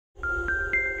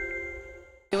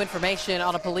New information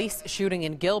on a police shooting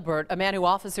in Gilbert. A man who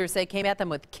officers say came at them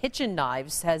with kitchen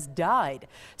knives has died.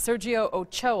 Sergio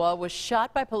Ochoa was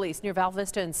shot by police near Val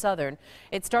Vista and Southern.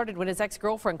 It started when his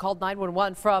ex-girlfriend called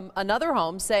 911 from another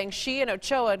home saying she and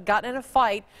Ochoa had gotten in a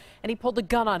fight and he pulled a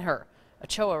gun on her.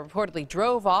 Ochoa reportedly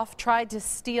drove off, tried to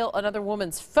steal another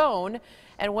woman's phone,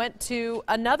 and went to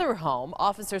another home.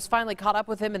 Officers finally caught up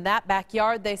with him in that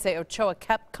backyard. They say Ochoa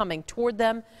kept coming toward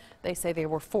them. They say they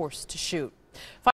were forced to shoot.